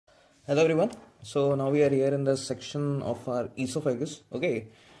Hello everyone. So now we are here in the section of our esophagus. Okay,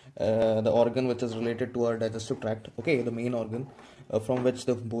 the organ which is related to our digestive tract. Okay, the main organ from which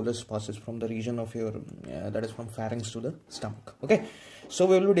the bolus passes from the region of your that is from pharynx to the stomach. Okay, so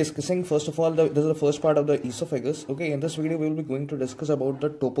we will be discussing first of all this is the first part of the esophagus. Okay, in this video we will be going to discuss about the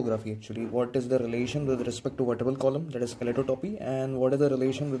topography. Actually, what is the relation with respect to vertebral column, that is skeletotopy, and what is the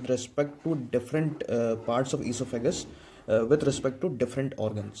relation with respect to different parts of esophagus with respect to different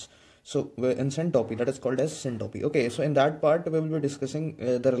organs. So in syntopy, that is called as syntopy. Okay, so in that part we will be discussing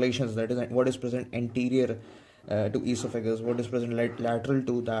the relations, that is what is present anterior to esophagus, what is present lateral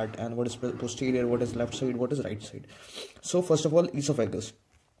to that, and what is posterior, what is left side, what is right side. So first of all, esophagus.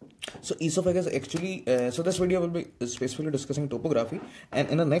 So esophagus actually, so this video will be specifically discussing topography, and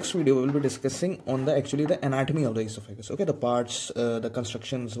in the next video we will be discussing on the the anatomy of the esophagus. Okay, the parts, the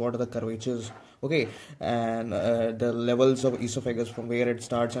constructions, what are the curvatures, okay, and the levels of esophagus from where it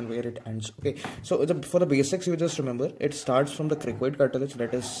starts and where it ends. Okay, so for the basics, you just remember it starts from the cricoid cartilage,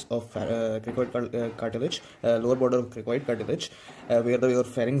 that is of cricoid cartilage, lower border of cricoid cartilage, where your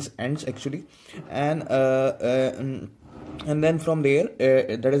pharynx ends actually, and then from there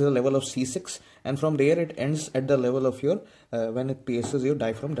that is the level of C6, and from there it ends at the level of your when it pierces your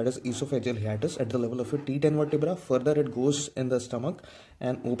diaphragm, that is esophageal hiatus, at the level of your T10 vertebra. Further it goes in the stomach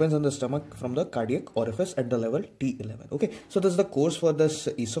and opens in the stomach from the cardiac orifice at the level T11. Okay, so this is the course for this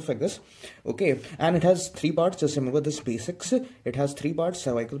esophagus. Okay, and it has three parts. Just remember this basics. It has three parts: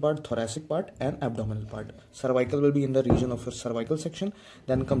 cervical part, thoracic part, and abdominal part. Cervical will be in the region of your cervical section,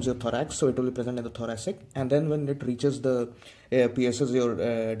 then comes your thorax, so it will be present in the thoracic, and then when it reaches the pierces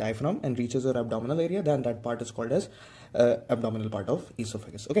your diaphragm and reaches your abdominal area, then that part is called as abdominal part of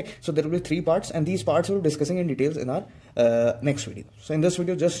esophagus. Okay, so there will be three parts, and these parts we will be discussing in details in our next video. So in this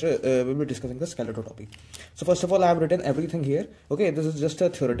video just we'll be discussing the skeletotopy. So first of all, I have written everything here. Okay, this is just a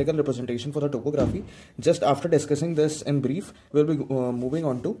theoretical representation for the topography. Just after discussing this in brief, we'll be moving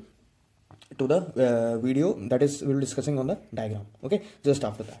on to the video, that is we'll be discussing on the diagram. Okay, just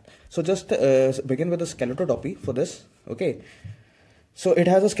after that. So just begin with the skeletotopy for this. Okay, so it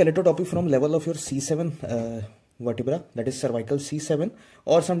has a skeletotopy from level of your C7 vertebra, that is cervical C7,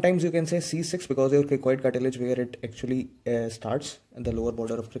 or sometimes you can say C6, because your cricoid cartilage where it actually starts, and the lower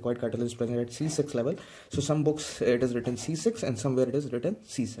border of cricoid cartilage is present at C6 level. So some books it is written C6 and somewhere it is written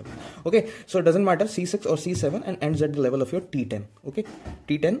C7. Okay, so it doesn't matter, C6 or C7, and ends at the level of your T10. Okay,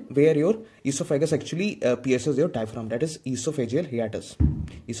 T10 where your esophagus actually pierces your diaphragm, that is esophageal hiatus.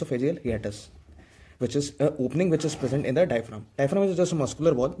 Esophageal hiatus, which is an opening which is present in the diaphragm. Diaphragm is just a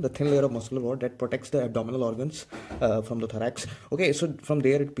muscular wall, the thin layer of muscular wall that protects the abdominal organs from the thorax. Okay, so from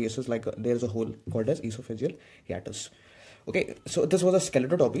there it pierces like there is a hole called as esophageal hiatus. Okay, so this was a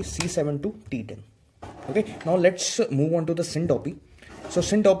skeletotopy, C7 to T10. Okay, now let's move on to the syntopy. So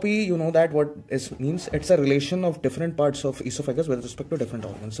syntopy, you know that what it means. It's a relation of different parts of esophagus with respect to different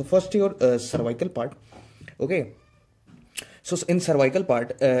organs. So first your cervical part. Okay, so in cervical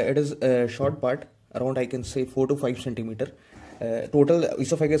part, it is a short part, around I can say 4 to 5 centimeter. Total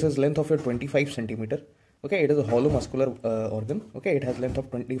esophagus has length of your 25 centimeter. Okay, it is a hollow muscular organ. Okay, it has length of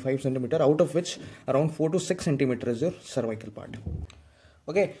 25 centimeter, out of which around 4 to 6 centimeter is your cervical part.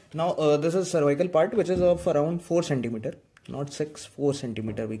 Okay, now this is cervical part which is of around 4 centimeter, not 6, 4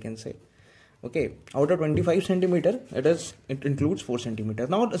 centimeter we can say. Okay, out of 25 centimeter, it includes 4 centimeter.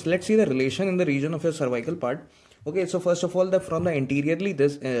 Now let's see the relation in the region of your cervical part. Okay, so first of all, from the anteriorly,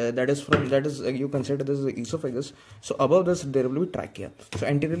 this you consider this is the esophagus. So above this there will be trachea. So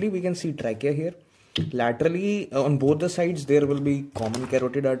anteriorly we can see trachea here. Laterally on both the sides there will be common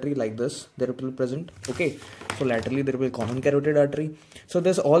carotid artery like this. There it will be present. Okay, so laterally there will be common carotid artery. So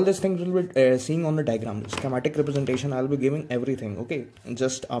all these things will be seeing on the diagram. Schematic representation I will be giving everything. Okay,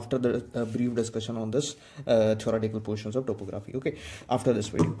 just after the brief discussion on this theoretical portions of topography. Okay, after this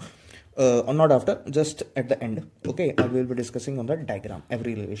video. Or not after, just at the end. Okay, I will be discussing on the diagram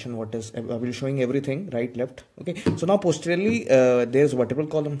every relation, what is, I will be showing everything, right, left. Okay, so now posteriorly there's vertebral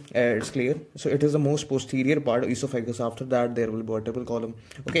column. It's clear. So it is the most posterior part of esophagus. After that there will be vertebral column.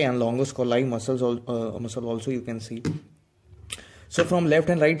 Okay, and longus colli muscle also you can see. So from left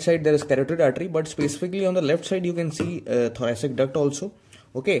and right side there is carotid artery, but specifically on the left side you can see thoracic duct also.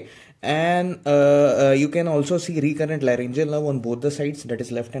 Okay, and you can also see recurrent laryngeal nerve on both the sides, that is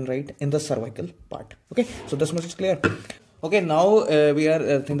left and right, in the cervical part. Okay, so this much is clear. Okay, now we are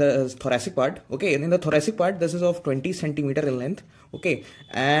in the thoracic part. Okay, and in the thoracic part, this is of 20 centimeter in length. Okay,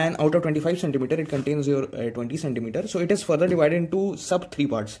 and out of 25 centimeter, it contains your 20 centimeter. So it is further divided into sub 3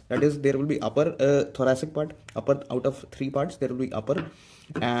 parts. That is, there will be upper thoracic part. Upper, out of 3 parts, there will be upper,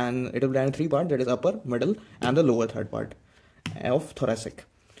 and it will be in 3 parts. That is upper, middle, and the lower third part of thoracic.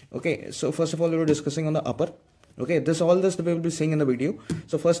 Okay, so first of all, we were discussing on the upper. Okay, all this we will be seeing in the video.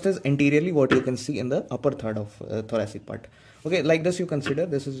 So first is anteriorly what you can see in the upper third of thoracic part. Okay, like this you consider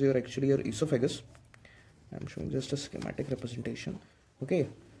this is your actually your esophagus. I'm showing just a schematic representation. Okay,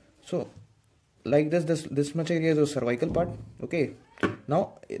 so like this much area is your cervical part. Okay,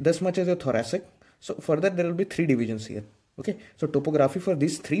 now this much is your thoracic. So further there will be three divisions here. Okay, so topography for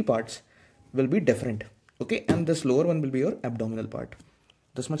these three parts will be different. Okay, and this lower one will be your abdominal part.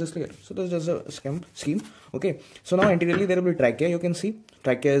 This much is clear. So this is just a scheme. Okay, so now anteriorly there will be trachea. You can see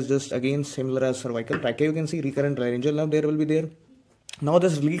trachea is just again similar as cervical. Trachea you can see recurrent laryngeal nerve there will be there. Now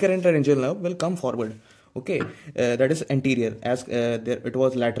this recurrent laryngeal nerve will come forward. Okay, that is anterior, as there it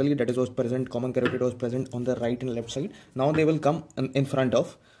was laterally, that is was present, common carotid was present on the right and left side. Now they will come in front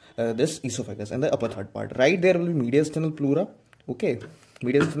of this esophagus and the upper third part. Right there will be mediastinal pleura. Okay,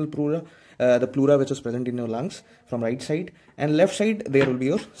 mediastinal pleura, the pleura which is present in your lungs from right side, and left side there will be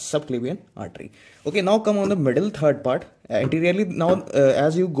your subclavian artery. Okay, now come on the middle third part. Anteriorly, now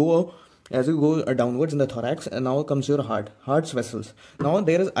as you go downwards in the thorax, now comes your heart's vessels. Now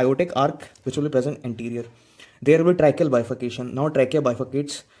there is aortic arc which will be present anterior. There will be tracheal bifurcation. Now trachea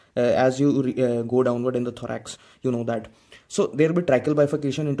bifurcates as you go downward in the thorax, you know that. So there will be tracheal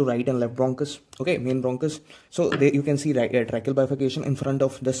bifurcation into right and left bronchus. Okay, main bronchus. So there you can see tracheal bifurcation in front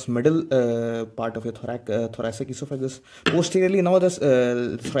of this middle part of your thoracic esophagus. Posteriorly, now this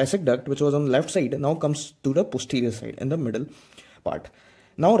thoracic duct which was on the left side now comes to the posterior side in the middle part.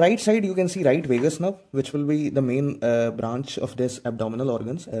 Now right side you can see right vagus nerve, which will be the main branch of this abdominal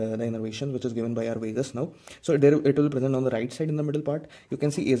organs, the innervation which is given by our vagus nerve. So it will be present on the right side in the middle part. You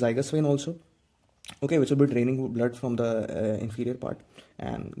can see esophagus vein also. Okay, which will be draining blood from the inferior part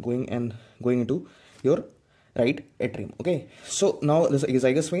and going into your right atrium. Okay, so now this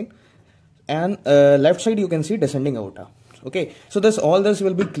esophagus vein, and left side you can see descending aorta. Okay, so all this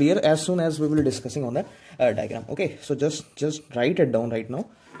will be clear as soon as we will be discussing on the diagram. Okay, so just write it down right now,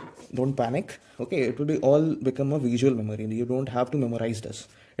 don't panic. Okay, it will be all become a visual memory. You don't have to memorize this,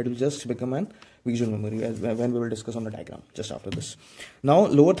 it will just become an visual memory when we will discuss on the diagram just after this. Now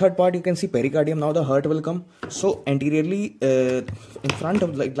lower third part you can see pericardium. Now the heart will come. So anteriorly in front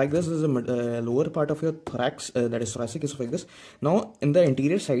of like this is the lower part of your thorax, that is thoracic esophagus. Now in the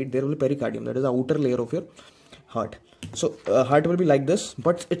anterior side there will be pericardium, that is the outer layer of your heart. So heart will be like this,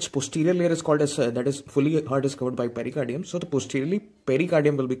 but its posterior layer is called as that is fully heart is covered by pericardium. So the posteriorly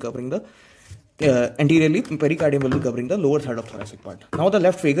pericardium will be covering the anteriorly pericardium will be covering the lower third of thoracic part. Now the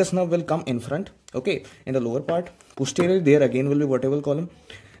left vagus nerve will come in front. Okay, in the lower part. Posteriorly there again will be vertebral column.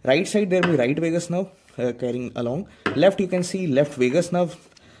 Right side there will be right vagus nerve carrying along. Left you can see left vagus nerve.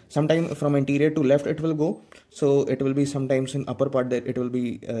 Sometime from anterior to left it will go. So it will be sometimes in upper part that it will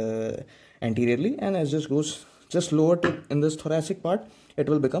be anteriorly, and as this goes just lower to in this thoracic part it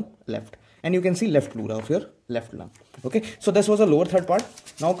will become left, and you can see left pleura of your left lung. Okay, so this was the lower third part.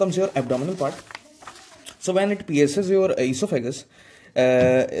 Now comes your abdominal part. So when it pierces your esophagus,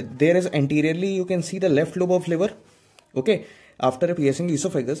 there is anteriorly you can see the left lobe of liver. Okay, after piercing the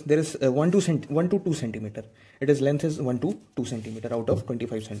esophagus there is 1 to 2 centimeter. Its length is 1 to 2 centimeter out of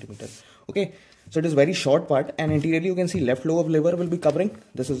 25 centimeter. Okay, so it is very short part, and anteriorly you can see left lobe of liver will be covering.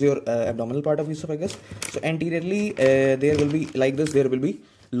 This is your abdominal part of esophagus. So anteriorly there will be like this, there will be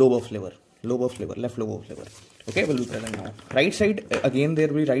lobe of liver, left lobe of liver. Okay, will be present now. Right side again there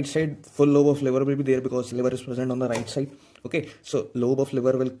will be right side full lobe of liver will be there because liver is present on the right side. Okay, so lobe of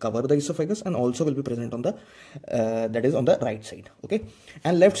liver will cover the esophagus and also will be present on the that is on the right side. Okay,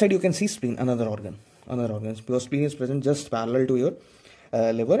 and left side you can see spleen, another organ, because spleen is present just parallel to your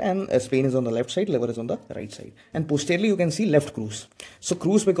liver, and spleen is on the left side, liver is on the right side. And posteriorly you can see left crus. So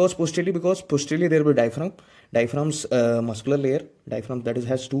crus because posteriorly there will be diaphragm's muscular layer, diaphragm that is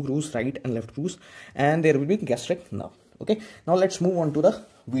has two crus, right and left crus, and there will be gastric nerve. Okay, now let's move on to the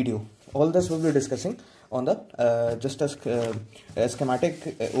video. All this we will be discussing on the just a schematic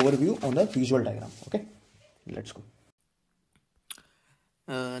overview on the visual diagram. Okay, let's go.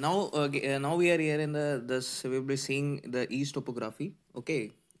 Now we are here in this we will be seeing the east topography.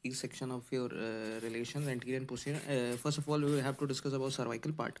 Okay, east section of your relations anterior and posterior. First of all we will have to discuss about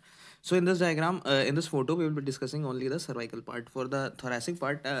cervical part. So in this diagram, in this photo we will be discussing only the cervical part. For the thoracic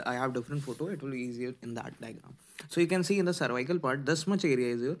part I have different photo, it will be easier in that diagram. So you can see in the cervical part this much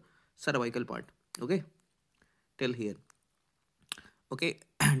area is your cervical part. Okay, till here. Okay,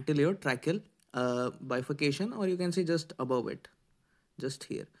 till your tracheal bifurcation, or you can see just above it, just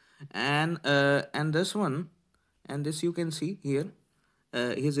here, and this one, and this you can see here.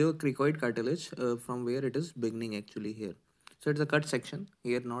 Here's your cricoid cartilage from where it is beginning actually here. So it's a cut section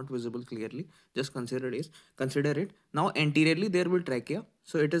here, not visible clearly. Just consider it. Now anteriorly there will be trachea.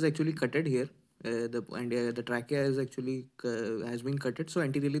 So it is actually cutted here. The trachea is actually has been cutted. So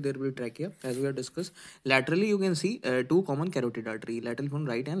anteriorly there will be trachea, as we have discussed. Laterally you can see two common carotid artery, lateral from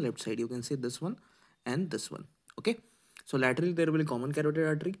right and left side. You can see this one and this one. Okay. So laterally there will be common carotid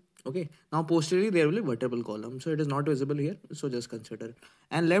artery. Okay. Now posteriorly there will be vertebral column. So it is not visible here. So just consider it.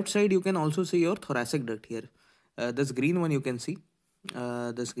 And left side you can also see your thoracic duct here. This green one you can see.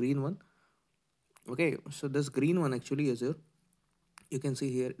 This green one. Okay. So this green one actually is your, you can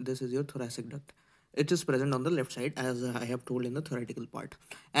see here, this is your thoracic duct. It is present on the left side, as I have told in the theoretical part.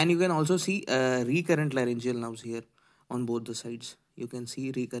 And you can also see recurrent laryngeal nerves here on both the sides. You can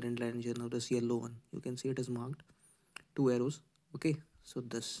see recurrent laryngeal nerve, this yellow one. You can see it is marked, 2 arrows. Okay, so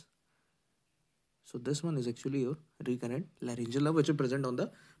this one is actually your recurrent laryngeal nerve, which is present on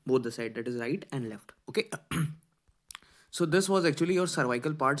the both the side, that is right and left. Okay. So this was actually your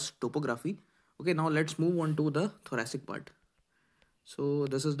cervical parts topography. Okay, now let's move on to the thoracic part. So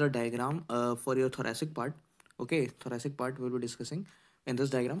this is the diagram for your thoracic part. Okay, thoracic part we'll be discussing in this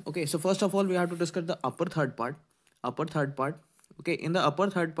diagram. Okay, so first of all we have to discuss the upper third part. Okay, in the upper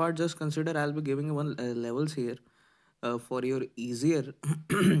third part, just consider I'll be giving you one levels here for your easier.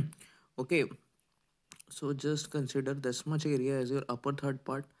 Okay, so just consider this much area as your upper third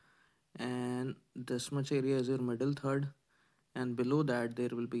part, and this much area is your middle third, and below that there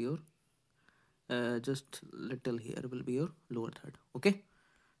will be your just little here will be your lower third. Okay,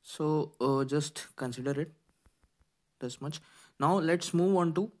 so just consider it this much. Now let's move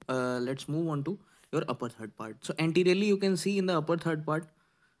on to your upper third part. So anteriorly you can see in the upper third part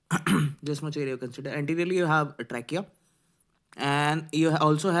this much area consider. Anteriorly you have a trachea, and you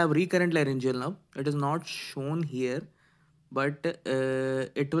also have recurrent laryngeal nerve. It is not shown here, but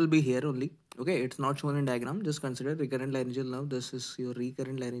it will be here only. Okay, it's not shown in diagram. Just consider recurrent laryngeal nerve. This is your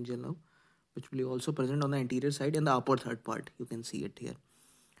recurrent laryngeal nerve, which will be also present on the anterior side in the upper third part. You can see it here.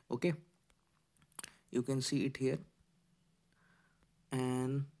 Okay, you can see it here,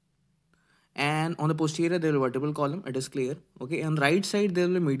 and on the posterior there will be vertebral column. It is clear. Okay, on the right side there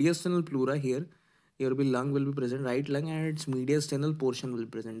will be mediastinal pleura here. Here will be lung will be present, right lung, and its mediastinal portion will be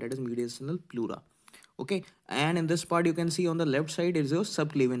present. That is mediastinal pleura. Okay, and in this part you can see on the left side is your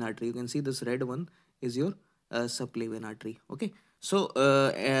subclavian artery. You can see this red one is your subclavian artery. Okay, so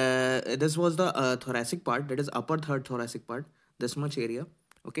this was the thoracic part, that is upper third thoracic part, this much area.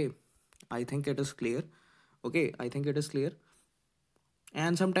 Okay, I think it is clear. Okay, I think it is clear.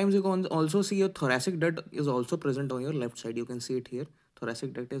 And sometimes you can also see your thoracic duct is also present on your left side. You can see it here.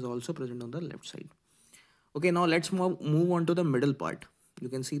 Thoracic duct is also present on the left side. Okay, now let's move on to the middle part. You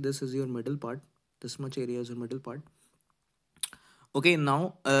can see this is your middle part. This much area is your middle part. Okay,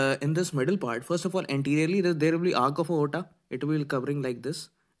 now in this middle part, first of all, anteriorly there will be arc of aorta. It will be covering like this.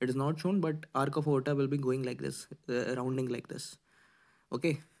 It is not shown, but arc of aorta will be going like this, rounding like this.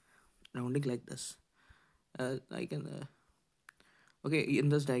 Okay, rounding like this. I can. Okay, in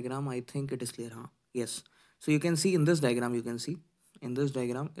this diagram, I think it is clear, huh? Yes. So you can see in this diagram, you can see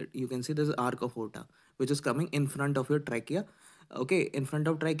this arc of aorta, which is coming in front of your trachea. Okay, in front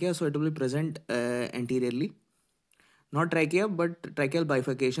of trachea, so it will be present anteriorly. Not trachea, but tracheal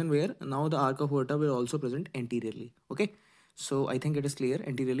bifurcation, where now the arc of aorta will also present anteriorly. Okay, so I think it is clear.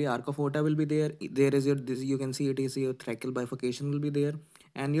 Anteriorly, arc of aorta will be there. There is your, this, you can see it is your tracheal bifurcation will be there,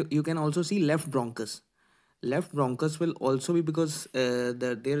 and you can also see left bronchus. Left bronchus will also be, because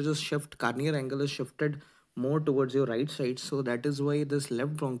there is a shift, carnier angle is shifted more towards your right side, so that is why this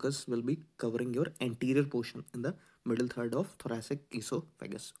left bronchus will be covering your anterior portion in the middle third of thoracic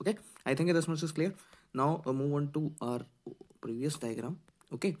esophagus. Okay, I think this much is clear. Now move on to our previous diagram.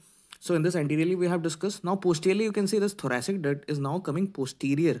 Okay, so in this anteriorly we have discussed. Now posteriorly you can see this thoracic duct is now coming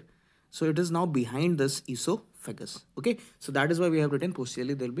posterior, so it is now behind this esophagus. Okay, so that is why we have written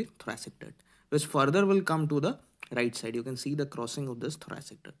posteriorly there will be thoracic duct, which further will come to the right side. You can see the crossing of this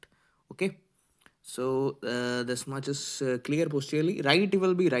thoracic duct. Okay, so this much is clear. Posteriorly, right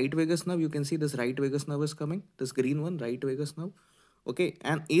will be right vagus nerve. You can see this right vagus nerve is coming, this green one, right vagus nerve. Okay,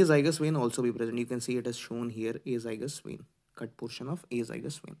 and azygous vein also be present. You can see it is shown here, azygous vein, cut portion of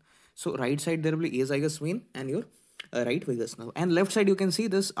azygous vein. So right side there will be azygous vein and your right vagus nerve, and left side you can see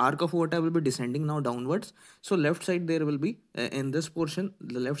this arc of aorta will be descending now downwards. So left side there will be in this portion,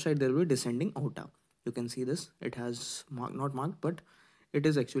 the left side there will be descending aorta. You can see this, it has not marked, but it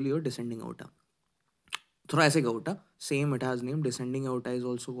is actually your descending aorta, thoracic aorta. Same, it has name, descending aorta is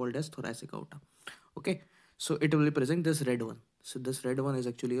also called as thoracic aorta. Okay, so it will be present this red one. So this red one is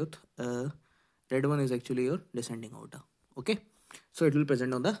actually your descending aorta. Okay, so it will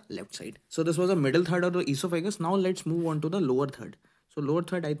present on the left side. So this was the middle third of the esophagus. Now let's move on to the lower third. So lower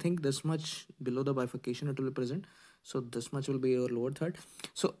third, I think this much below the bifurcation it will be present. So this much will be your lower third.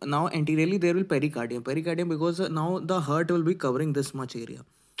 So now anteriorly there will pericardium. Pericardium because now the heart will be covering this much area.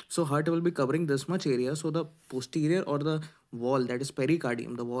 So heart will be covering this much area. So the posterior or the wall, that is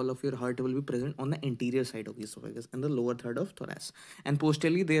pericardium, the wall of your heart will be present on the anterior side of esophagus and the lower third of thorax. And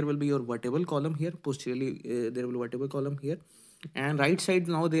posteriorly there will be your vertebral column here. Posteriorly there will be vertebral column here. And right side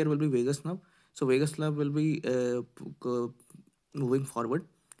now there will be vagus nerve. So vagus nerve will be moving forward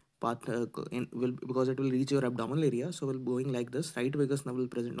path because it will reach your abdominal area. So we'll be going like this. Right vagus nerve will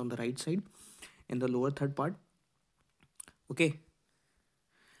present on the right side in the lower third part. Okay.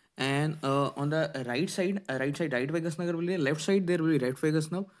 And on the right side, right vagus nerve will be left side. There will be right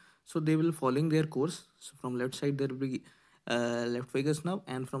vagus nerve. So they will following their course. So from left side there will be left vagus nerve,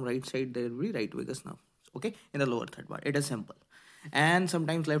 and from right side there will be right vagus nerve. Okay, in the lower third part. It is simple. And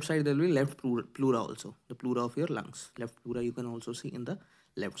sometimes left side there will be left pleura also, the pleura of your lungs. Left pleura you can also see in the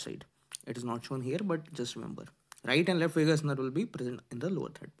left side. It is not shown here, but just remember, right and left vagus nerve will be present in the lower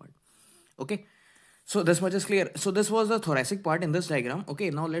third part. Okay, so this much is clear. So this was the thoracic part in this diagram. Okay,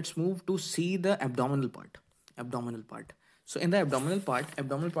 now let's move to see the abdominal part. Abdominal part. So in the abdominal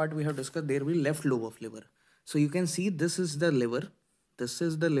part we have discussed there will be left lobe of liver. So you can see this is the liver. This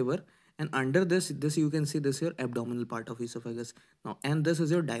is the liver. And under this you can see this is your abdominal part of esophagus. Now, and this is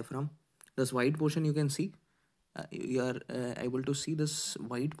your diaphragm. This white portion you can see. You are able to see this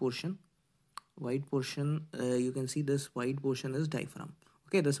white portion. You can see this white portion is diaphragm.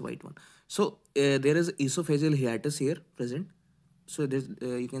 Okay, this white one. So there is esophageal hiatus here present. So this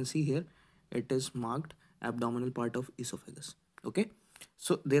you can see here it is marked abdominal part of esophagus. Okay,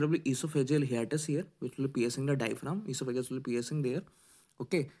 so there will be esophageal hiatus here which will be piercing the diaphragm. Esophagus will be piercing there.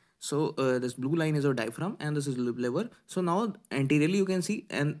 Okay, so this blue line is your diaphragm and this is liver. So now anteriorly you can see,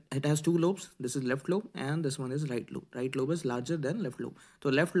 and it has two lobes. This is left lobe and this one is right lobe. Right lobe is larger than left lobe. So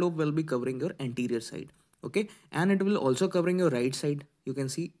left lobe will be covering your anterior side. Okay, and it will also covering your right side. You can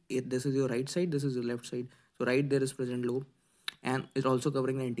see this is your right side, this is your left side. So right there is present lobe, and it's also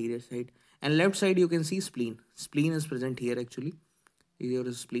covering the anterior side. And left side you can see spleen. Spleen is present here actually. Here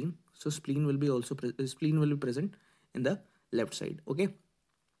is spleen. So spleen will be also present in the left side. Okay.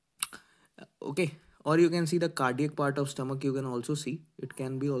 Okay, or you can see the cardiac part of stomach. You can also see it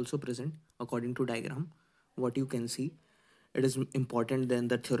can be also present according to diagram. What you can see, it is important than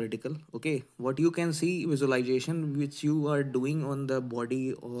the theoretical. Okay, what you can see, visualization which you are doing on the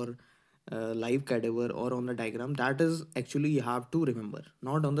body or live cadaver or on the diagram, that is actually you have to remember,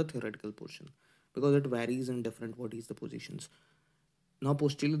 not on the theoretical portion, because it varies in different what is the positions. Now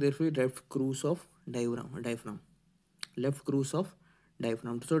posteriorly there will be left cruise of diaphragm, left cruise of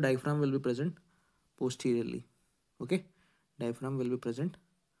diaphragm. So diaphragm will be present posteriorly. Okay, diaphragm will be present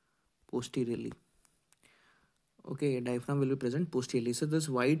posteriorly. Okay, diaphragm will be present posteriorly. So this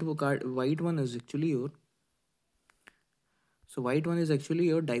white one is actually your, so white one is actually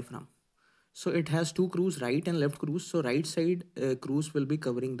your diaphragm. So it has two cruise, right and left cruise. So right side cruise will be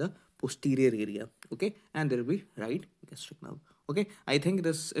covering the posterior area. Okay, and there will be right gastric nerve. Okay, I think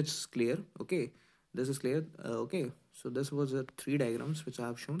this it's clear. Okay, this is clear. Okay, so this was the 3 diagrams which I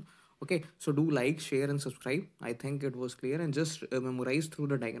have shown. Okay, so do like, share and subscribe. I think it was clear, and just memorize through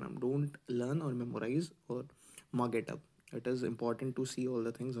the diagram. Don't learn or memorize or mug it up. It is important to see all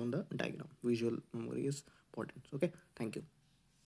the things on the diagram. Visual memory is important. Okay, thank you.